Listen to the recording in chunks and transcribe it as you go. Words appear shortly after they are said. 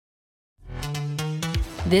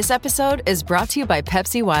This episode is brought to you by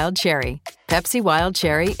Pepsi Wild Cherry. Pepsi Wild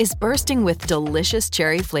Cherry is bursting with delicious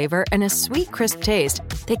cherry flavor and a sweet, crisp taste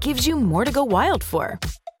that gives you more to go wild for.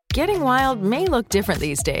 Getting wild may look different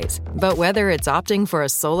these days, but whether it's opting for a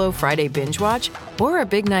solo Friday binge watch or a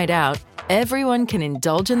big night out, everyone can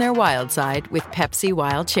indulge in their wild side with Pepsi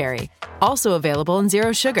Wild Cherry. Also available in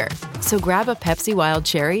Zero Sugar. So grab a Pepsi Wild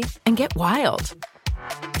Cherry and get wild.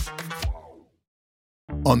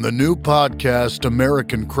 On the new podcast,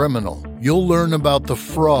 American Criminal, you'll learn about the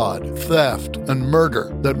fraud, theft, and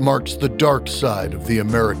murder that marks the dark side of the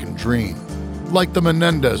American dream. Like the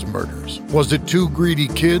Menendez murders. Was it two greedy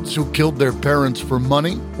kids who killed their parents for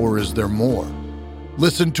money, or is there more?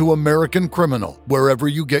 Listen to American Criminal wherever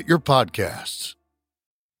you get your podcasts.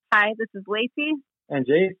 Hi, this is Lacey. And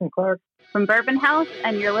Jason Clark. From Bourbon House,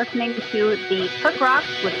 and you're listening to The Hook Rocks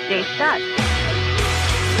with Jay Scott.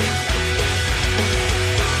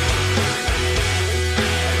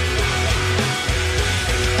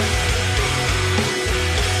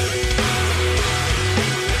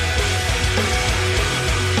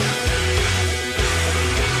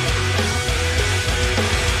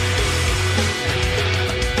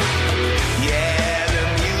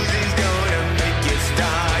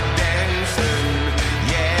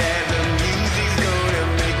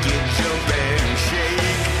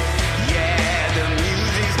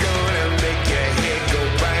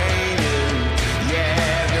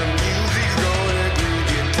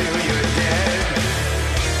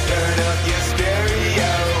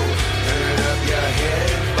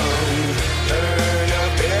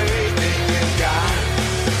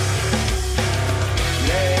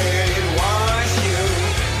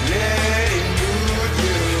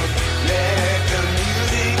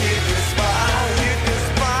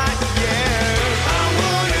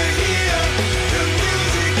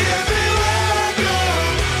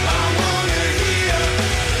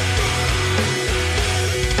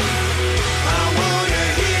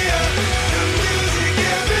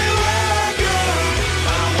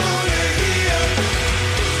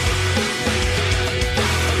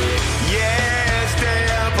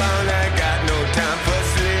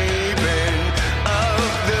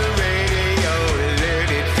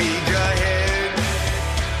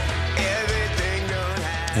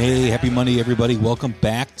 Hey, happy Monday, everybody. Welcome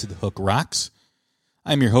back to The Hook Rocks.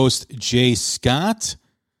 I'm your host, Jay Scott,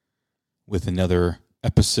 with another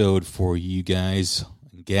episode for you guys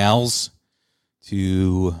and gals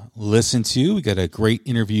to listen to. We got a great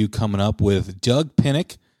interview coming up with Dug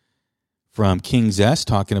Pinnick from King's S,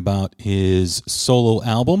 talking about his solo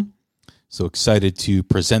album. So excited to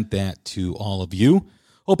present that to all of you.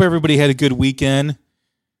 Hope everybody had a good weekend.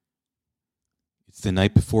 It's the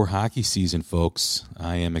night before hockey season, folks.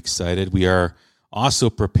 I am excited. We are also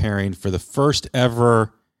preparing for the first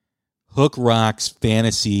ever Hook Rocks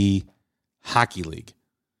Fantasy Hockey League.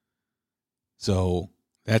 So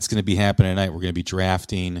that's going to be happening tonight. We're going to be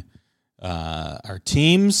drafting our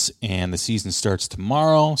teams, and the season starts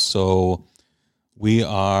tomorrow. So we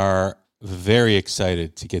are very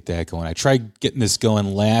excited to get that going. I tried getting this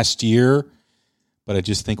going last year, but I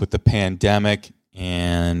just think with the pandemic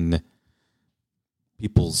and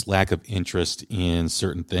people's lack of interest in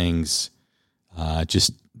certain things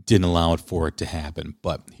just didn't allow it for it to happen.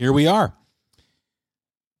 But here we are.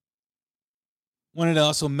 Wanted to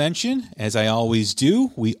also mention, as I always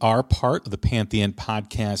do, we are part of the Pantheon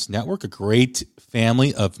Podcast Network, a great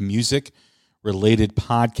family of music-related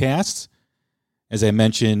podcasts. As I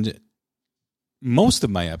mentioned, most of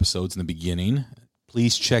my episodes in the beginning,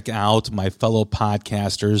 please check out my fellow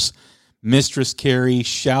podcasters, Mistress Carrie,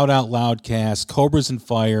 Shout Out Loudcast, Cobras and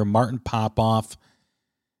Fire, Martin Popoff,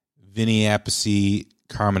 Vinny Appice,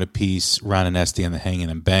 Carmen Apice, Ron and Esty on the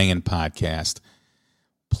Hangin' and Bangin' podcast.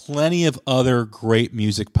 Plenty of other great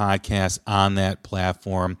music podcasts on that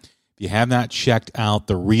platform. If you have not checked out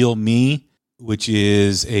The Real Me, which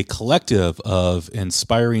is a collective of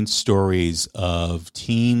inspiring stories of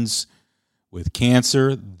teens with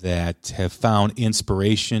cancer that have found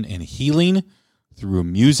inspiration and healing through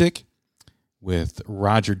music, with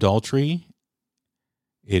Roger Daltrey.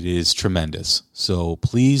 It is tremendous. So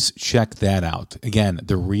please check that out. Again,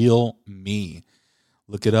 The Real Me.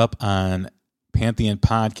 Look it up on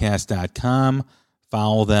PantheonPodcast.com.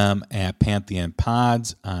 Follow them at Pantheon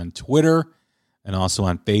Pods on Twitter and also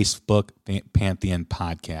on Facebook, Pantheon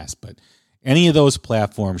Podcast. But any of those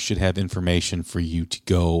platforms should have information for you to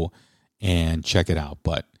go and check it out.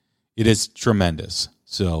 But it is tremendous.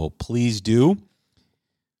 So please do.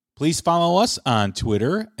 Please follow us on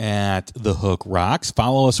Twitter at The Hook Rocks.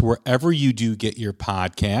 Follow us wherever you do get your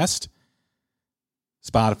podcast.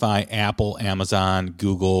 Spotify, Apple, Amazon,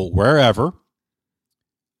 Google, wherever.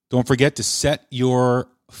 Don't forget to set your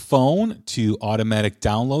phone to automatic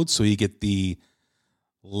download so you get the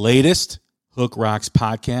latest Hook Rocks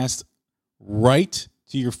podcast right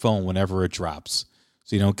to your phone whenever it drops.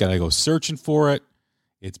 So you don't got to go searching for it.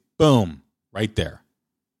 It's boom, right there.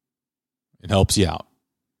 It helps you out.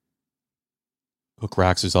 Hook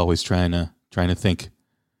Rocks is always trying to think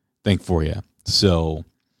for you. So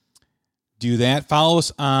do that. Follow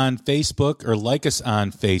us on Facebook, or like us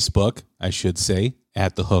on Facebook, I should say,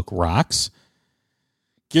 at The Hook Rocks.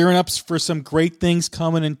 Gearing up for some great things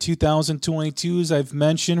coming in 2022. As I've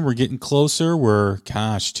mentioned, we're getting closer. We're,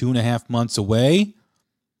 2.5 months away.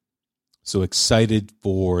 So excited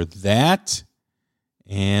for that.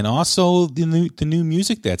 And also the new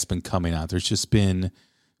music that's been coming out. There's just been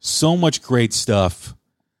so much great stuff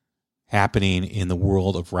happening in the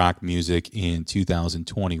world of rock music in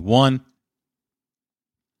 2021.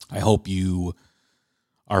 I hope you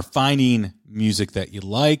are finding music that you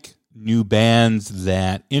like, new bands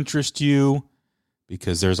that interest you,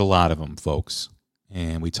 because there's a lot of them, folks.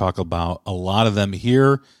 And we talk about a lot of them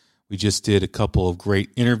here. We just did a couple of great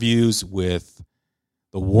interviews with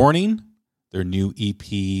The Warning. Their new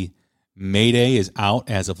EP, Mayday, is out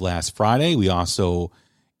as of last Friday. We also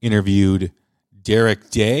interviewed Derek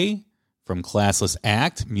Day from Classless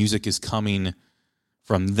Act. Music is coming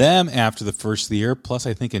from them after the first of the year, plus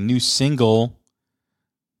I think a new single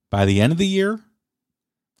by the end of the year.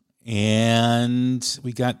 And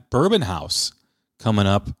we got Bourbon House coming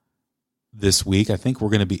up this week. I think we're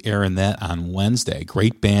going to be airing that on Wednesday.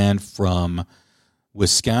 Great band from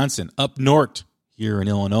Wisconsin, up north here in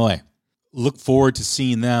Illinois. Look forward to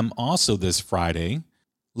seeing them also this Friday.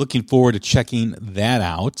 Looking forward to checking that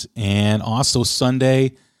out. And also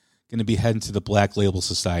Sunday, going to be heading to the Black Label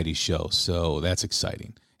Society show. So that's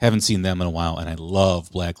exciting. Haven't seen them in a while, and I love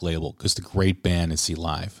Black Label because it's a great band to see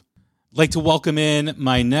live. I'd like to welcome in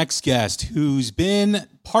my next guest, who's been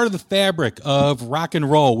part of the fabric of rock and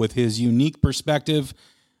roll with his unique perspective,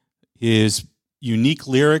 his unique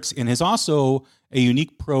lyrics, and his also a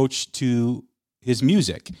unique approach to his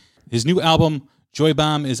music. His new album, Joy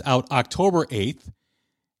Bomb, is out October 8th,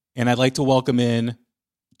 and I'd like to welcome in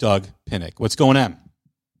dUg Pinnick. What's going on?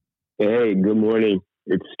 Hey, good morning.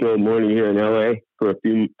 It's still morning here in LA for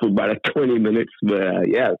about 20 minutes, but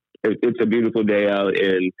it's a beautiful day out,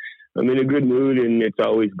 and I'm in a good mood, and it's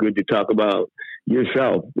always good to talk about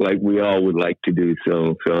yourself like we all would like to do.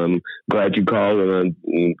 So I'm glad you called, and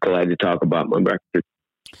I'm glad to talk about my record.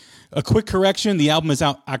 A quick correction, the album is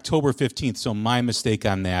out October 15th, so my mistake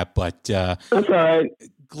on that, but that's all right.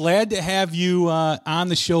 Glad to have you on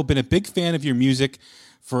the show. Been a big fan of your music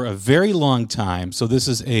for a very long time, so this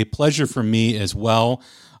is a pleasure for me as well.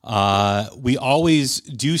 We always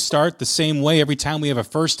do start the same way every time we have a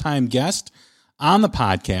first-time guest on the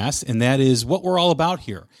podcast, and that is what we're all about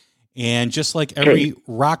here. And just like every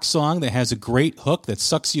rock song that has a great hook that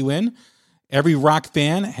sucks you in, every rock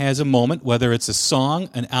fan has a moment, whether it's a song,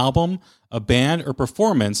 an album, a band, or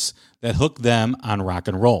performance that hooked them on rock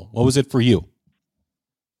and roll. What was it for you?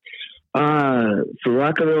 For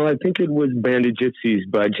rock and roll, I think it was Band of Gypsies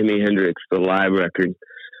by Jimi Hendrix, the live record.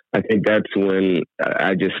 I think that's when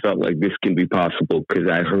I just felt like this can be possible, because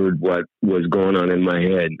I heard what was going on in my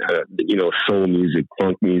head, soul music,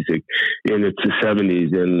 funk music, and it's the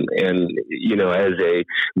 70s. And as a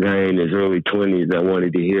guy in his early 20s, I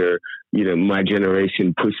wanted to hear, my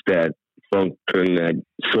generation push that funk and that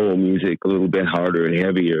soul music a little bit harder and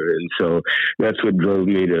heavier. And so that's what drove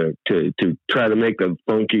me to try to make the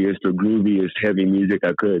funkiest or grooviest heavy music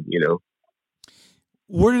I could,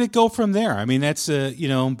 Where did it go from there? I mean, that's Band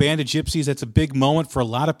of Gypsies. That's a big moment for a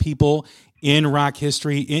lot of people in rock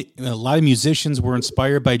history. A lot of musicians were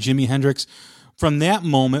inspired by Jimi Hendrix. From that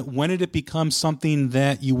moment, when did it become something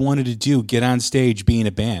that you wanted to do, get on stage, be in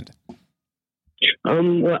a band?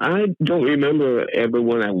 Well, I don't remember ever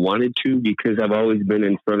when I wanted to, because I've always been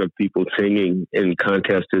in front of people singing in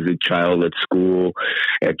contests as a child, at school,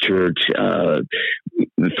 at church.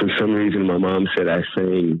 For some reason, my mom said I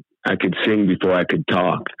could sing before I could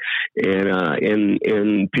talk.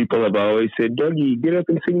 And people have always said, Dougie, get up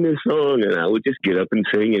and sing this song. And I would just get up and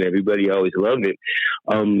sing, and everybody always loved it.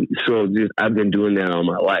 I've been doing that all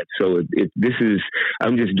my life. So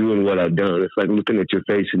I'm just doing what I've done. It's like looking at your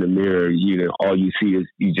face in the mirror, all you see is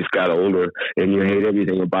you just got older and you hate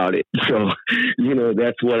everything about it. So,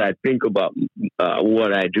 that's what I think about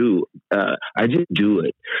what I do. I just do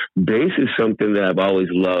it. Bass is something that I've always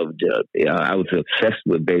loved. I was obsessed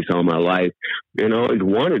with bass all my life, and I always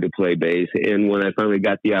wanted to play bass. And when I finally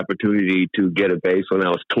got the opportunity to get a bass when I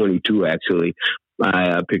was 22, actually,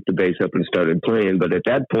 I picked the bass up and started playing. But at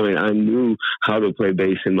that point, I knew how to play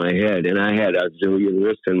bass in my head, and I had a zillion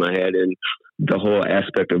riffs in my head, and the whole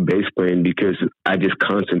aspect of bass playing, because I just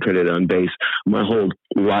concentrated on bass my whole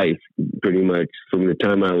life, pretty much from the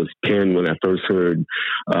time I was 10 when I first heard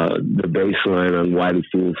the bass line on Why Do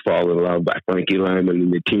Fools Fall in Love by Frankie Lyman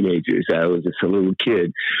and the Teenagers. I was just a little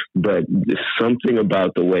kid, but there's something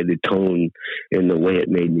about the way the tone and the way it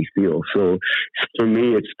made me feel. So for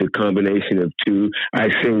me, it's the combination of two. I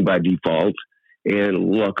sing by default. And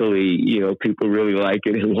luckily, people really like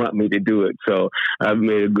it and want me to do it. So I've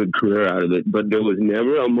made a good career out of it. But there was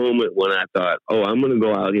never a moment when I thought, oh, I'm going to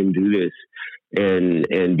go out and do this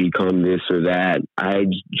and become this or that. I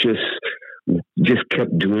just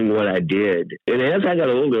kept doing what I did. And as I got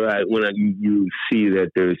older, you see that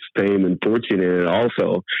there's fame and fortune in it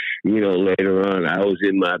also. Later on, I was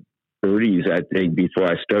in my 30s, I think,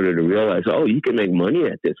 before I started to realize, oh, you can make money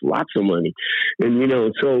at this, lots of money. And,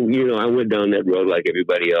 I went down that road like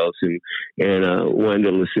everybody else and wanted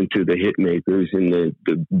to listen to the hit makers and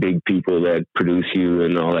the big people that produce you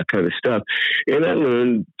and all that kind of stuff. And I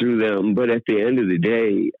learned through them. But at the end of the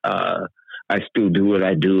day, I still do what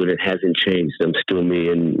I do, and it hasn't changed. I'm still me,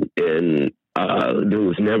 and there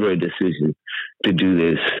was never a decision to do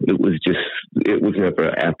this. It was never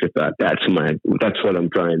an afterthought. That's what I'm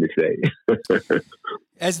trying to say.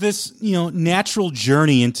 As this, natural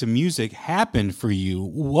journey into music happened for you,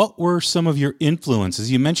 what were some of your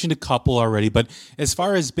influences? You mentioned a couple already, but as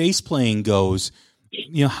far as bass playing goes,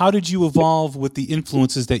 how did you evolve with the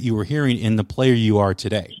influences that you were hearing in the player you are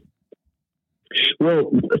today?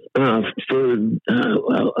 Well,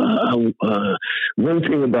 one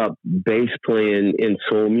thing about bass playing in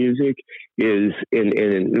soul music is, and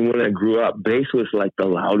when I grew up, bass was like the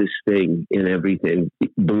loudest thing in everything,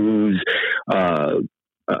 blues,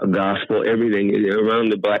 gospel, everything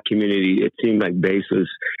around the Black community. It seemed like bass was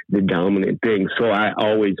the dominant thing, so I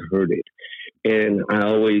always heard it. And I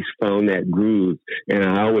always found that groove, and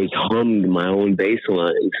I always hummed my own bass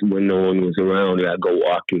lines when no one was around. I'd go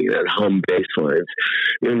walking and I'd hum bass lines.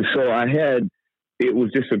 And so it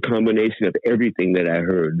was just a combination of everything that I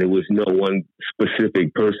heard. There was no one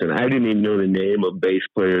specific person. I didn't even know the name of bass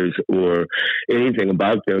players or anything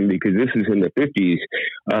about them, because this is in the 50s,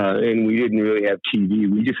 and we didn't really have TV.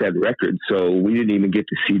 We just had records, so we didn't even get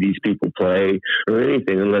to see these people play or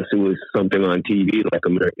anything unless it was something on TV like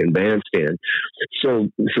American Bandstand.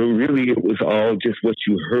 So really it was all just what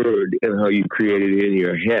you heard and how you created it in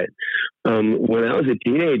your head. When I was a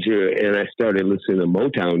teenager and I started listening to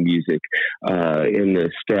Motown music, in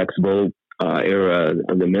the Stax Volt era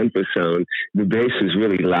of the Memphis sound, the bass was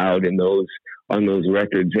really loud on those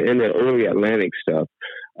records, and the early Atlantic stuff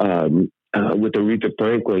with Aretha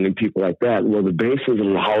Franklin and people like that. Well, the bass was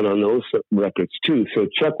loud on those records too. So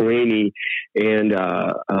Chuck Rainey and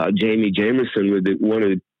Jamie Jamerson were one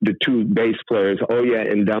of the two bass players. Oh yeah,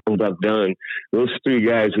 and Donald Duck Dunn. Those three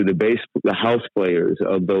guys were the house players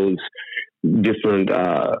of those different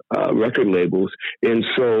record labels, and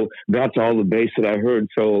so that's all the bass that I heard.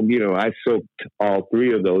 So I soaked all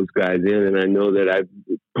three of those guys in, and I know that I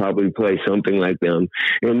probably play something like them.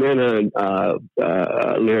 And then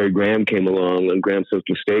Larry Graham came along on Graham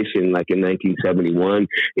Central Station like in 1971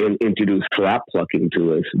 and introduced slap plucking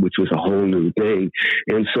to us, which was a whole new thing.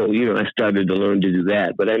 And so I started to learn to do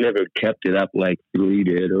that, but I never kept it up like Lee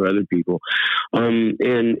did or other people. And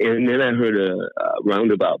then I heard a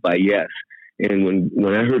Roundabout by Yes. And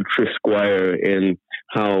when I heard Chris Squire and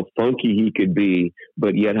how funky he could be,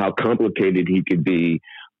 but yet how complicated he could be,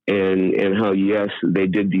 and how, yes, they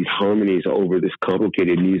did these harmonies over this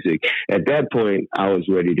complicated music. At that point, I was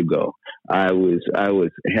ready to go. I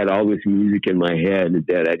had all this music in my head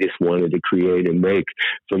that I just wanted to create and make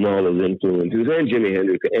from all those influences, and Jimi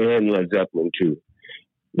Hendrix and Led Zeppelin too.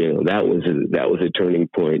 That was a turning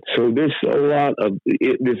point. So there's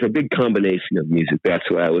there's a big combination of music. That's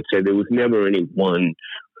what I would say. There was never any one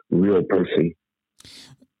real person.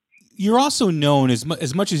 You're also known as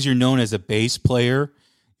much as you're known as a bass player.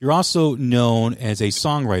 You're also known as a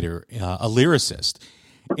songwriter, a lyricist.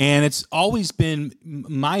 And it's always been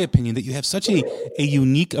my opinion that you have such a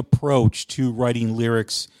unique approach to writing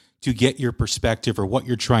lyrics to get your perspective or what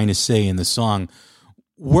you're trying to say in the song.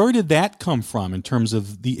 Where did that come from in terms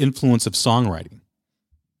of the influence of songwriting?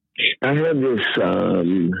 I have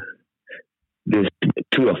this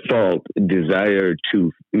to a fault desire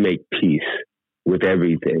to make peace with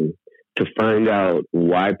everything, to find out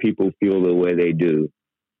why people feel the way they do,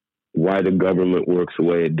 why the government works the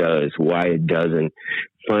way it does, why it doesn't,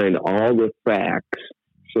 find all the facts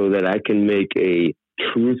so that I can make a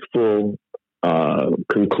truthful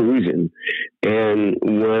conclusion. And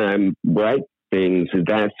when I'm right things,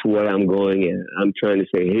 that's what I'm going at. I'm trying to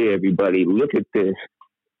say, hey, everybody, look at this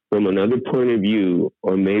from another point of view,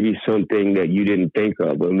 or maybe something that you didn't think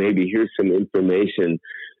of, or maybe here's some information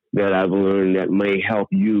that I've learned that may help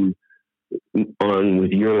you on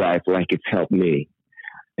with your life like it's helped me.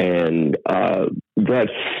 And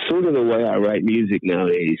that's sort of the way I write music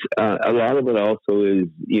nowadays. A lot of it also is,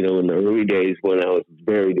 in the early days when I was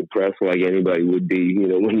very depressed, like anybody would be,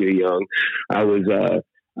 when you're young, I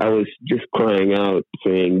was just crying out,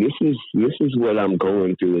 saying, "This is what I'm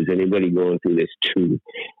going through. Is anybody going through this too?"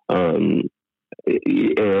 And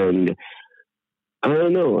I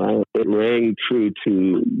don't know. It rang true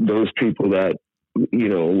to those people that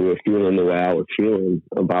were feeling the way I was feeling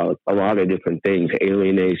about a lot of different things: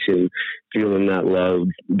 alienation, feeling not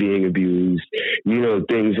loved, being abused.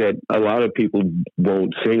 Things that a lot of people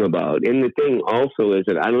won't sing about. And the thing also is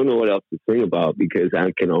that I don't know what else to sing about, because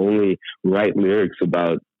I can only write lyrics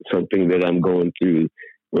about something that I'm going through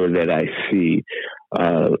or that I see.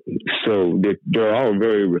 So they're all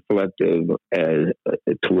very reflective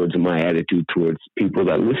towards my attitude towards people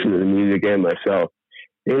that listen to the music and myself.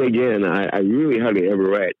 And again, I really hardly ever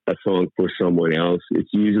write a song for someone else. It's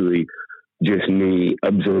usually just me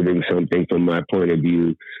observing something from my point of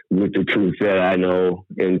view with the truth that I know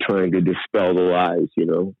and trying to dispel the lies, in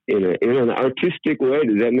an artistic way.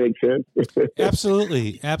 Does that make sense?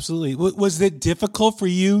 Absolutely. Absolutely. Was it difficult for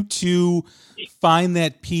you to find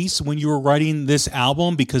that peace when you were writing this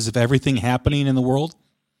album because of everything happening in the world?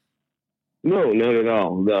 No, not at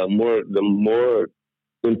all. The more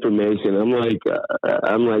information, I'm like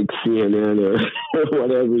CNN or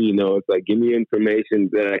whatever, it's like, give me information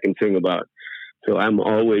that I can sing about. So I'm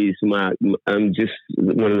just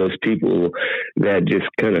one of those people that just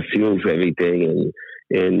kind of feels everything,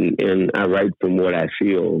 and I write from what I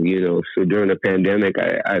feel, So during the pandemic,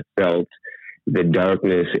 I felt the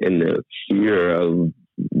darkness and the fear of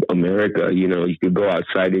America. You could go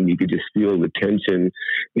outside and you could just feel the tension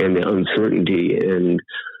and the uncertainty, and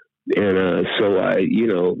so I,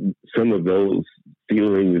 some of those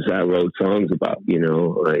feelings I wrote songs about,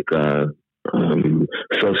 like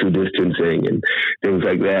social distancing and things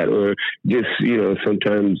like that, or just,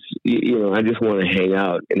 sometimes, I just want to hang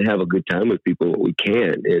out and have a good time with people when we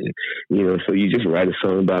can. And, so you just write a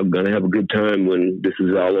song about gonna have a good time when this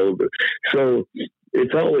is all over. So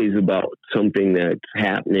it's always about something that's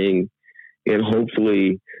happening. And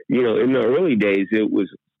hopefully, in the early days, it was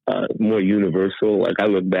more universal. Like I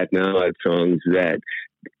look back now at songs that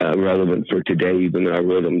are relevant for today, even though I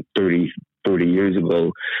wrote them 30, 40 years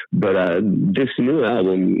ago. But this new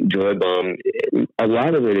album, Joy Bomb, a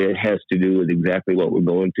lot of it has to do with exactly what we're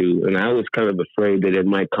going through. And I was kind of afraid that it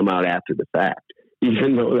might come out after the fact,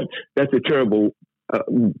 even though that's a terrible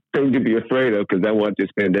thing to be afraid of, because I want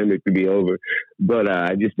this pandemic to be over. But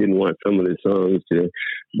I just didn't want some of the songs to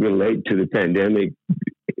relate to the pandemic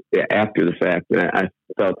after the fact. And I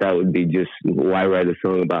thought that would be just, why write a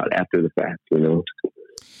song about after the fact,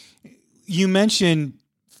 You mentioned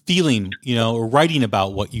feeling, or writing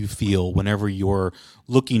about what you feel whenever you're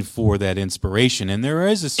looking for that inspiration. And there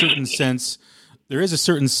is a certain sense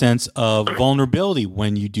of vulnerability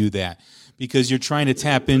when you do that, because you're trying to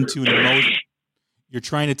tap into an emotion. You're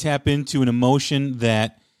trying to tap into an emotion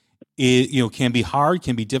that can be hard,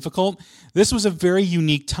 can be difficult. This was a very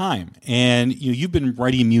unique time, and you've been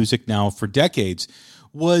writing music now for decades.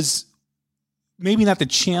 Was maybe not the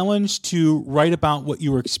challenge to write about what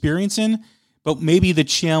you were experiencing, but maybe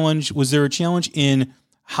was there a challenge in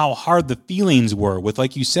how hard the feelings were with,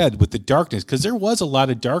 like you said, with the darkness? Because there was a lot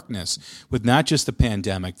of darkness with not just the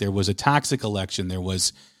pandemic. There was a toxic election. There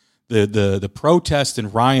was the protests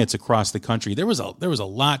and riots across the country. There was a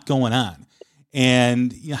lot going on.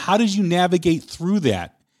 And how did you navigate through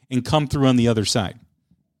that and come through on the other side?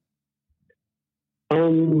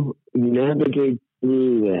 Navigate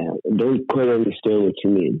through that. I don't quite understand what you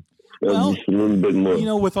mean. Well, just a little bit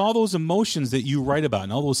more. With all those emotions that you write about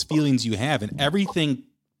and all those feelings you have and everything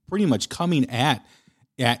pretty much coming at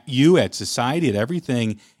you, at society, at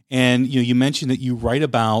everything. And you mentioned that you write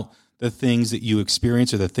about the things that you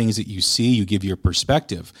experience or the things that you see, you give your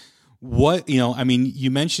perspective.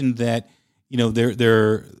 You mentioned that,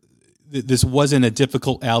 this wasn't a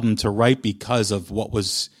difficult album to write because of what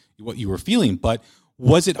you were feeling, but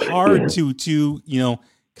was it hard to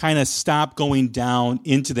kind of stop going down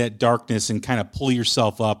into that darkness and kind of pull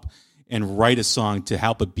yourself up and write a song to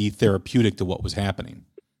help it be therapeutic to what was happening?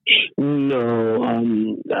 No,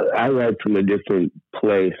 I write from a different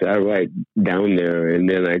place. I write down there and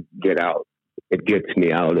then I get out. It gets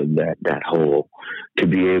me out of that hole to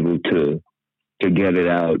be able to get it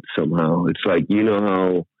out somehow. It's like,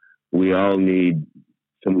 how we all need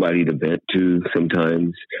somebody to vent to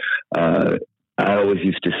sometimes. I always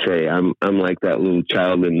used to say, I'm like that little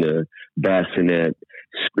child in the bassinet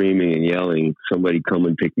screaming and yelling, somebody come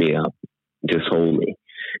and pick me up, just hold me.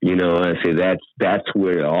 You know, I say that's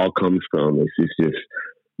where it all comes from. It's just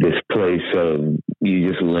this place of you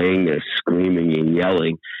just laying there screaming and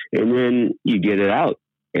yelling, and then you get it out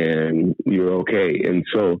and you're okay. And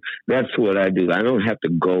so that's what I do. I don't have to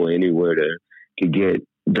go anywhere to get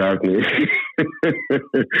darkness.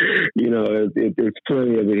 You know, there's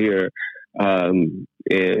plenty of it here.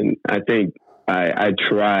 And I think I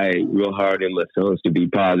try real hard in my songs to be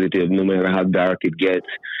positive, no matter how dark it gets.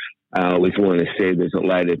 I always want to say there's a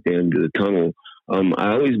light at the end of the tunnel.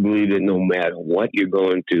 I always believe that no matter what you're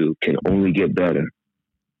going through, can only get better.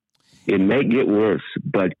 It may get worse,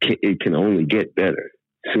 but it can only get better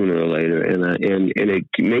sooner or later. And it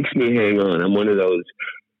makes me hang on. I'm one of those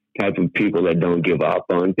type of people that don't give up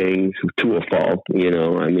on things to a fault. You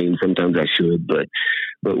know, I mean, sometimes I should, but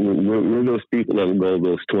we're those people that will go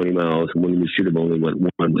those 20 miles when we should have only went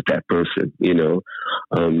one with that person, you know?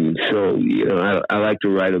 So, you know, I like to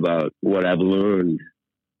write about what I've learned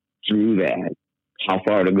through that, how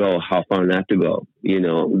far to go, how far not to go, you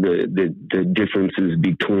know, the differences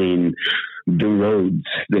between the roads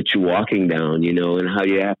that you're walking down, you know, and how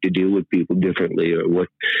you have to deal with people differently, or what,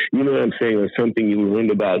 you know what I'm saying, or something you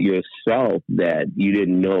learned about yourself that you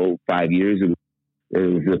didn't know 5 years ago.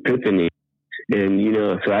 It was epiphany. And, you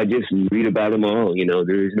know, so I just read about them all. You know,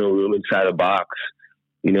 there is no room inside a box.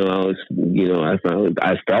 You know,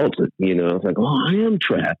 I felt it, you know, I was like, oh, I am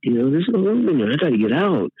trapped. You know, there's no room in there. I got to get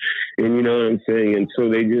out. And you know what I'm saying? And so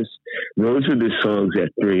those are the songs that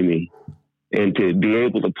free me. And to be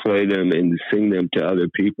able to play them and sing them to other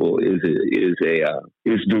people is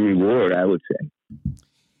the reward, I would say.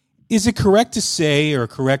 Is it correct to say, or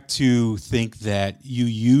correct to think, that you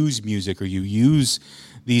use music, or you use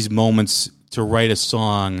these moments to write a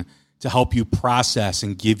song to help you process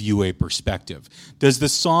and give you a perspective? Does the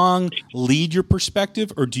song lead your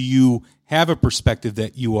perspective, or do you have a perspective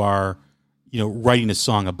that you are, you know, writing a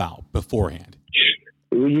song about beforehand?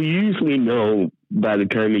 Well, you usually know by the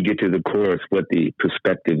time you get to the chorus what the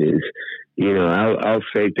perspective is. You know, I'll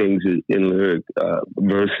say things in lyric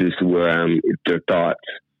verses where they're thoughts.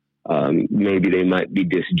 Maybe they might be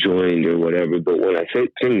disjointed or whatever, but when I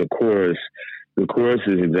sing the chorus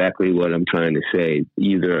is exactly what I'm trying to say.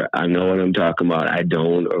 Either I know what I'm talking about, I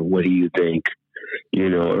don't, or what do you think? You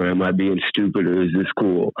know, or am I being stupid, or is this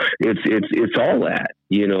cool? It's all that,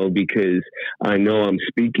 you know, because I know I'm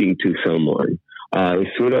speaking to someone.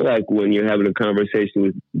 It's sort of like when you're having a conversation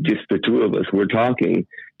with just the two of us. We're talking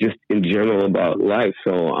just in general about life.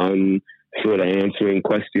 So I'm sort of answering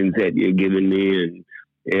questions that you're giving me,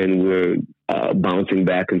 and we're bouncing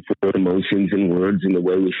back and forth emotions and words and the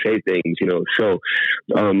way we say things, you know. So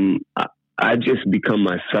I just become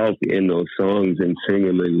myself in those songs and sing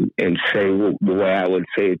them and say the way I would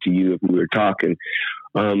say it to you if we were talking,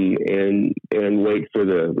 and wait for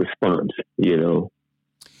the response, you know.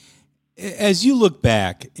 As you look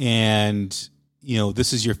back, and, you know,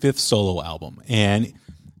 this is your 5th solo album, and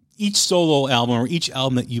each solo album, or each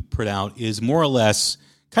album that you put out, is more or less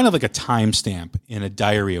kind of like a timestamp in a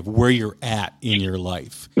diary of where you're at in your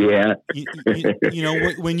life. Yeah. You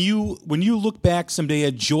know, when you look back someday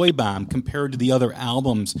at Joy Bomb compared to the other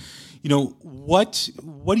albums, you know, what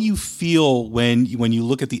do you feel when you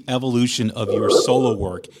look at the evolution of your solo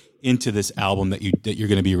work into this album that you're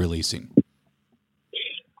going to be releasing?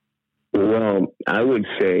 Well, I would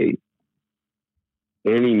say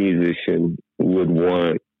any musician would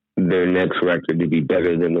want their next record to be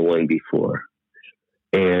better than the one before.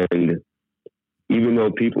 And even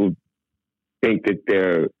though people think that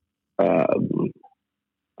they're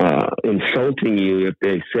insulting you if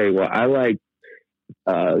they say, well, I like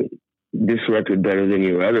this record better than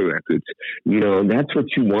your other records, you know, that's what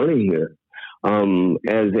you want to hear.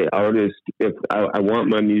 As an artist, if I want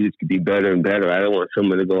my music to be better and better, I don't want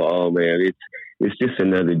someone to go, oh man, it's just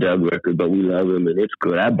another dUg record, but we love him and it's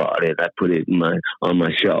good. I bought it. I put it on my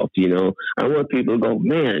shelf, you know. I want people to go,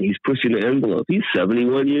 man, he's pushing the envelope. He's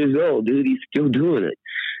 71 years old, dude. He's still doing it.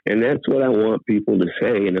 And that's what I want people to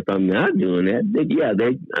say. And if I'm not doing that, then yeah,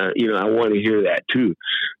 I want to hear that too.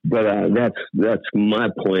 But that's my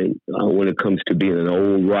point when it comes to being an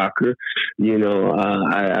old rocker. You know,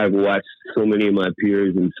 I've watched so many of my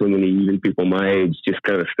peers and so many even people my age just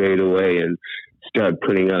kind of fade away and start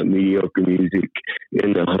putting out mediocre music,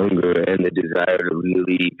 and the hunger and the desire to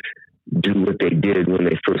really do what they did when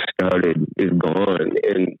they first started is gone.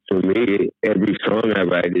 And for me, every song I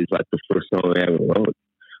write is like the first song I ever wrote.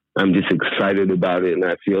 I'm just excited about it, and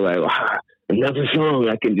I feel like another song.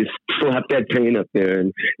 I can just slap that paint up there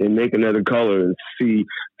and make another color and see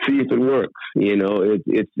if it works. You know,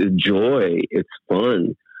 it's a joy. It's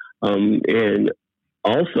fun. And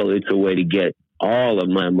also it's a way to get all of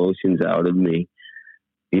my emotions out of me.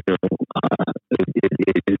 You know,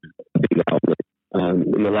 it is a big outlet.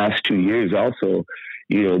 In the last 2 years also,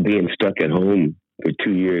 you know, being stuck at home for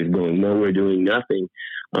 2 years, going nowhere, doing nothing,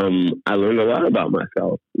 I learned a lot about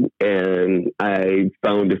myself, and I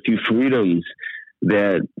found a few freedoms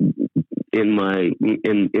that inside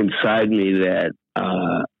me that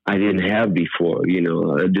I didn't have before. You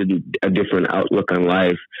know, a different outlook on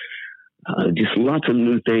life. Just lots of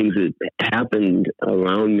new things that happened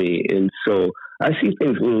around me, and so I see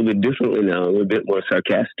things a little bit differently now, a little bit more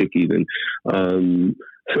sarcastic even.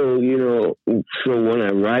 So, you know, so when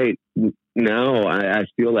I write now, I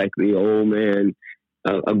feel like the old man,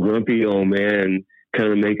 a grumpy old man,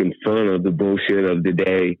 kind of making fun of the bullshit of the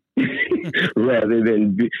day, rather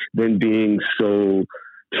than being so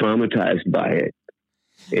traumatized by it,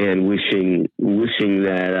 and wishing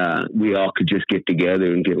that we all could just get together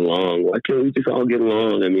and get along. Why can't we just all get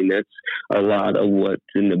along? I mean, that's a lot of what's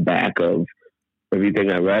in the back of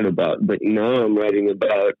everything I write about. But now I'm writing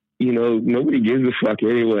about, you know, nobody gives a fuck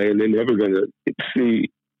anyway, and they're never going to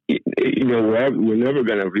see, you know, we're never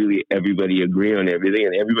going to really everybody agree on everything,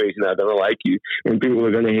 and everybody's not going to like you, and people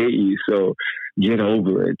are going to hate you. So get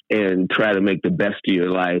over it and try to make the best of your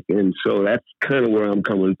life. And so that's kind of where I'm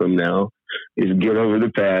coming from now, is get over the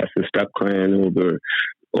past and stop crying over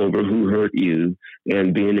who hurt you,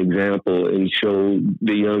 and be an example and show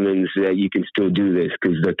the youngins that you can still do this,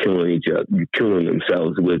 because they're killing each other, killing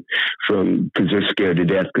themselves because they're scared to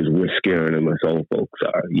death, because we're scaring them, as old folks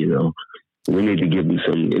are, you know. We need to give them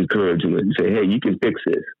some encouragement and say, hey, you can fix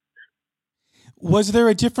this. Was there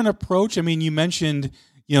a different approach? I mean, you mentioned,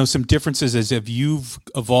 you know, some differences as if you've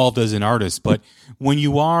evolved as an artist, but when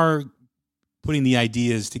you are putting the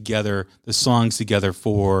ideas together, the songs together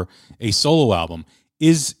for a solo album,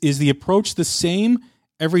 is the approach the same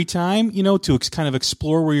every time, you know, to kind of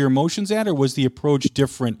explore where your emotions at, or was the approach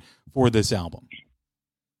different for this album?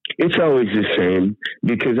 It's always the same,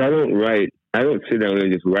 because I don't sit down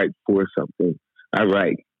and just write for something. I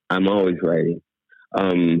write. I'm always writing.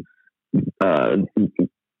 All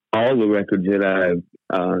the records that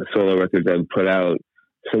solo records I've put out,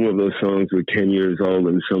 some of those songs were 10 years old,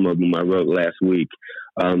 and some of them I wrote last week.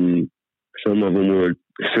 Some of them were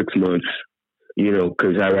 6 months, you know,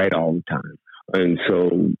 because I write all the time. And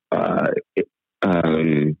so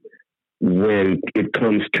when it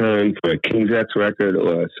comes time for a King's X record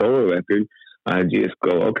or a solo record, I just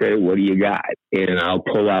go, okay, what do you got? And I'll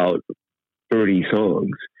pull out 30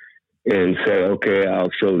 songs and say, okay,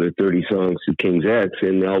 I'll show the 30 songs to King's X,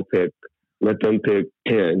 and let them pick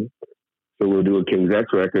 10. So we'll do a King's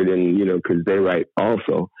X record, and, you know, because they write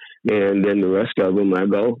also. And then the rest of them,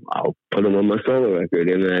 I'll put them on my solo record,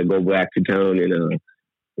 and then I go back to town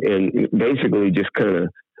and basically just kind of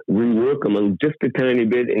rework them just a tiny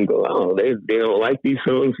bit and go, oh, they don't like these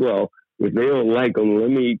songs. Well, if they don't like them, let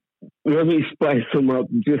me spice them up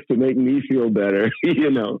just to make me feel better, you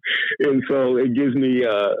know. And so it gives me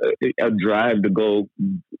a drive to go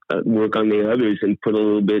work on the others and put a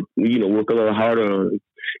little bit, you know, work a little harder on them.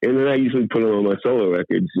 And then I usually put them on my solo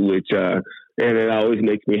records, which and it always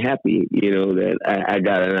makes me happy, you know, that I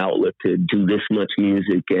got an outlet to do this much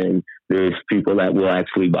music, and there's people that will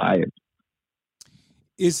actually buy it.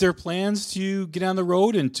 Is there plans to get on the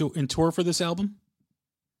road and tour for this album?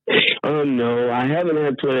 No, I haven't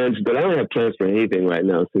had plans, but I don't have plans for anything right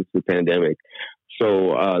now since the pandemic.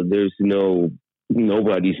 So there's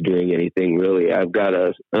nobody's doing anything really. I've got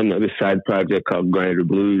another side project called Grinder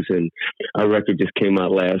Blues, and our record just came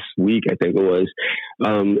out last week, I think it was.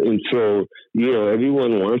 And so, you know,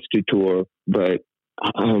 everyone wants to tour, but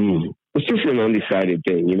it's just an undecided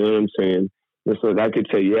thing. You know what I'm saying? It's like I could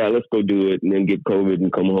say, yeah, let's go do it, and then get COVID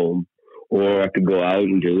and come home. Or I could go out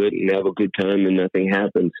and do it and have a good time and nothing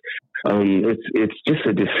happens. It's just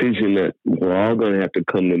a decision that we're all going to have to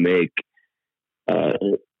come to make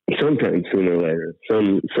sometime sooner or later.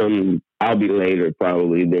 Some I'll be later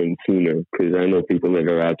probably than sooner, because I know people that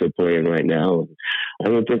are out there playing right now. I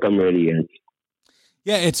don't think I'm ready yet.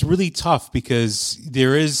 Yeah, it's really tough because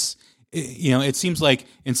there is, you know, it seems like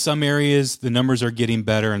in some areas the numbers are getting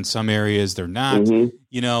better, in some areas they're not. Mm-hmm.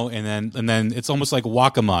 You know, and then it's almost like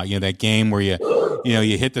Whack-A-Mole, you know, that game where you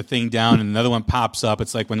hit the thing down and another one pops up.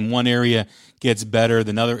 It's like when one area gets better,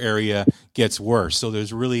 another area gets worse. So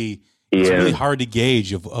there's really, it's really hard to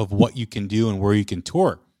gauge of what you can do and where you can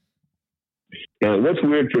tour. Yeah, what's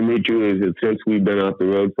weird for me too is that since we've been off the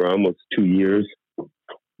road for almost 2 years,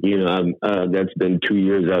 That's been 2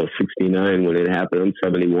 years. I was 69 when it happened. I'm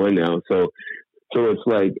 71 now. So it's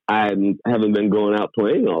like I haven't been going out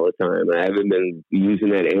playing all the time. I haven't been using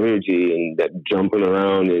that energy and that jumping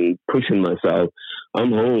around and pushing myself.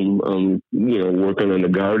 I'm home, working on the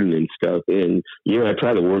garden and stuff. And, I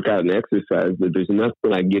try to work out and exercise, but there's nothing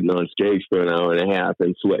like getting on stage for an hour and a half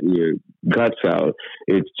and sweating your guts out.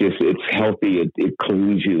 It's healthy. It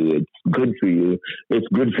cleans you. It's good for you. It's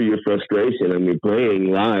good for your frustration. I mean, playing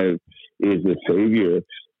live is a savior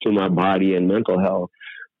to my body and mental health.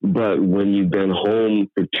 But when you've been home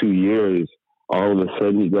for 2 years, all of a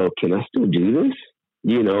sudden you go, can I still do this?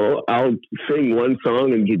 I'll sing one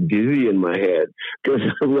song and get dizzy in my head because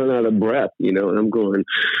I run out of breath, and I'm going,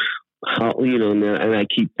 and I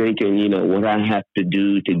keep thinking, what I have to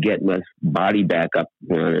do to get my body back up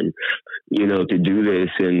running, to do this.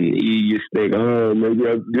 And you just think, oh,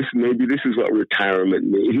 maybe this is what retirement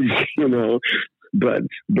means, but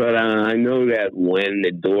I know that when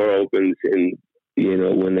the door opens and,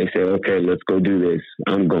 when they say, okay, let's go do this,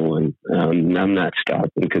 I'm going. I'm not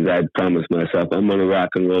stopping because I promised myself I'm going to rock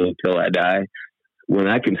and roll until I die. When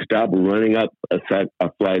I can stop running up a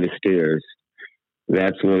flight of stairs,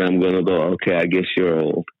 that's when I'm going to go, okay, I guess you're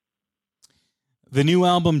old. The new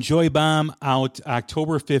album, Joy Bomb, out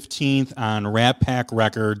October 15th on Rat Pack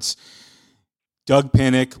Records. dUg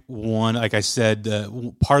Pinnick, one, like I said,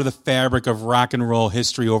 part of the fabric of rock and roll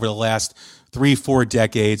history over the last 3-4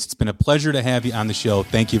 decades. It's been a pleasure to have you on the show.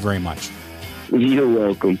 Thank you very much. You're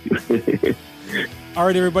welcome. All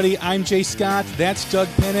right, everybody, I'm Jay Scott. That's dUg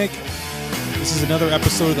Pinnick. This is another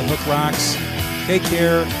episode of The Hook Rocks. Take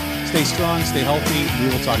care. Stay strong. Stay healthy. We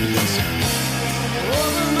will talk to you again soon.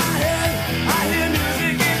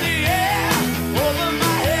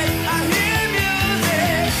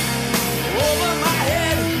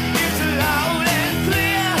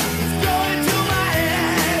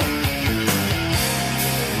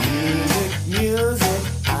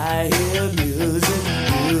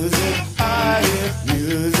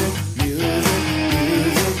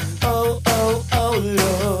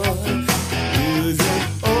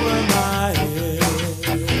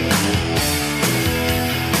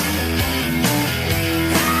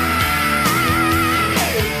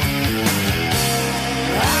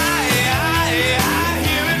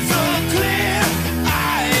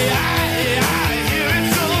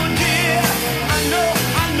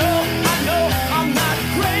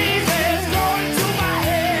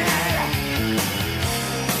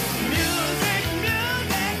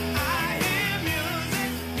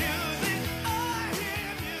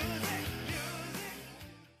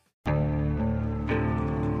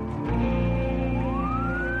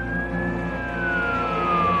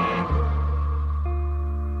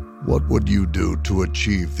 What would you do to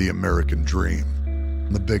achieve the American dream?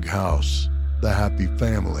 The big house, the happy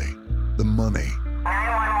family, the money.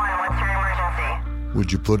 911, what's your emergency?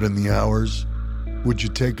 Would you put in the hours? Would you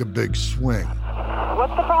take a big swing?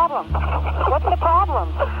 What's the problem? What's the problem?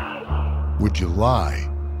 Would you lie?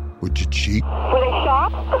 Would you cheat? Were they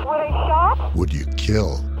shot? Were they shot? Would you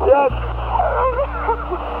kill? Yes.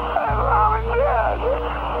 My mom is dead.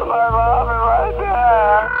 My mom is right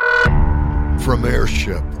there. From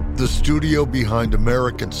Airship, the studio behind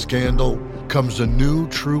American Scandal, comes a new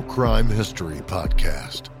true crime history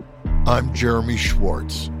podcast. I'm Jeremy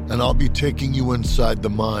Schwartz, and I'll be taking you inside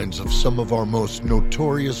the minds of some of our most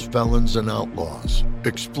notorious felons and outlaws,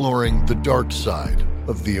 exploring the dark side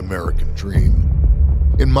of the American dream.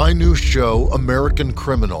 In my new show, American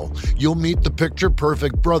Criminal, you'll meet the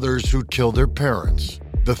picture-perfect brothers who killed their parents,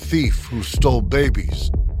 the thief who stole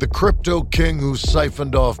babies, the crypto king who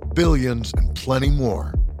siphoned off billions, and plenty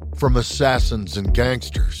more. From assassins and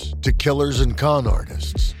gangsters to killers and con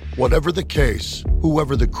artists. Whatever the case,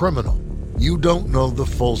 whoever the criminal, you don't know the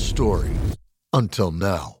full story until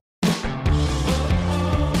now.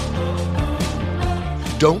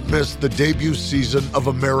 Don't miss the debut season of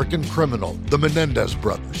American Criminal, The Menendez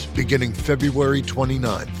Brothers, beginning February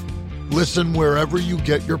 29th. Listen wherever you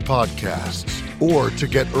get your podcasts, or to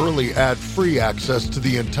get early ad-free access to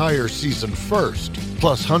the entire season first,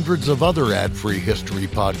 plus hundreds of other ad-free history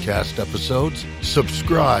podcast episodes,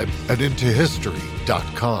 subscribe at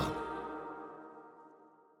IntoHistory.com.